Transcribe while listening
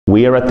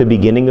We are at the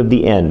beginning of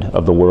the end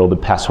of the world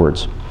of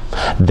passwords.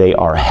 They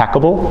are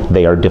hackable,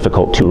 they are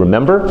difficult to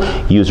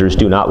remember, users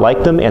do not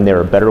like them, and there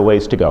are better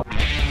ways to go.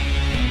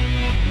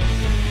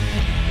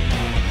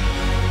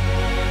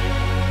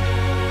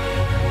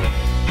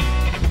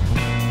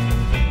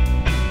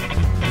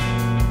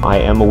 I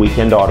am a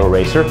weekend auto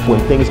racer.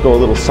 When things go a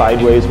little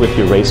sideways with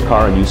your race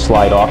car and you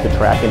slide off the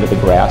track into the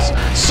grass,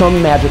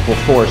 some magical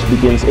force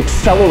begins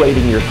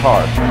accelerating your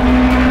car.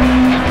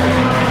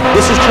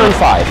 This is turn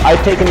 5.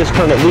 I've taken this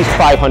turn at least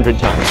 500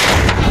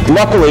 times.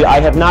 Luckily, I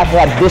have not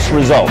had this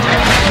result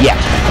yet.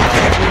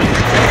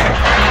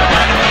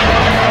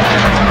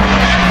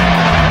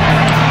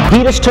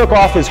 He just took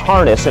off his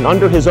harness and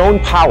under his own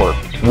power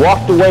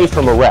walked away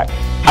from a wreck.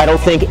 I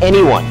don't think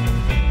anyone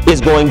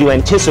is going to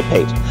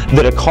anticipate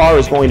that a car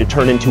is going to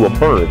turn into a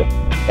bird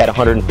at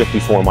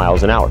 154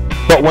 miles an hour.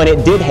 But when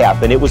it did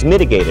happen, it was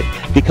mitigated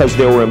because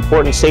there were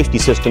important safety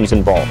systems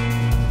involved.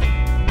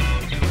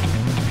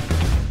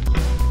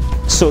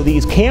 So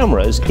these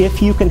cameras,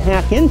 if you can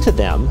hack into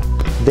them,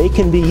 they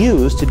can be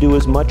used to do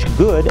as much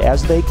good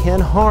as they can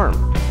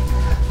harm.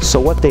 So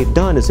what they've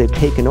done is they've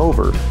taken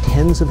over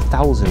tens of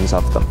thousands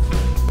of them.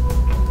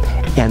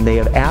 And they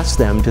have asked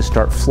them to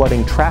start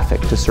flooding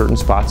traffic to certain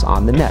spots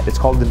on the net. It's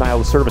called a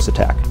denial of service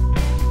attack.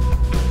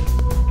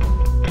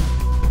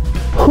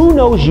 Who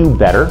knows you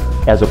better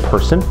as a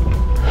person,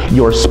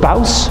 your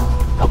spouse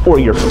or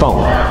your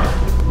phone?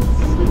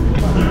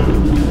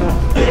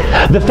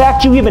 The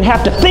fact you even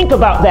have to think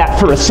about that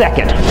for a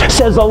second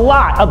says a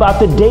lot about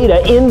the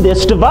data in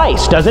this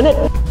device, doesn't it?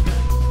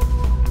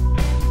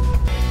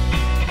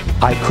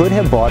 I could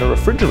have bought a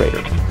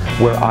refrigerator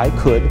where I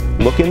could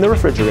look in the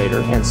refrigerator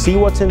and see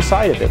what's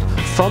inside of it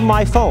from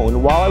my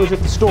phone while I was at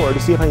the store to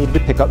see if I needed to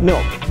pick up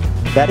milk.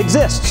 That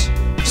exists.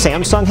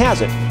 Samsung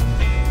has it.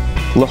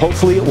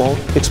 Hopefully it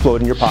won't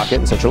explode in your pocket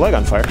and set your leg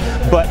on fire,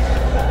 but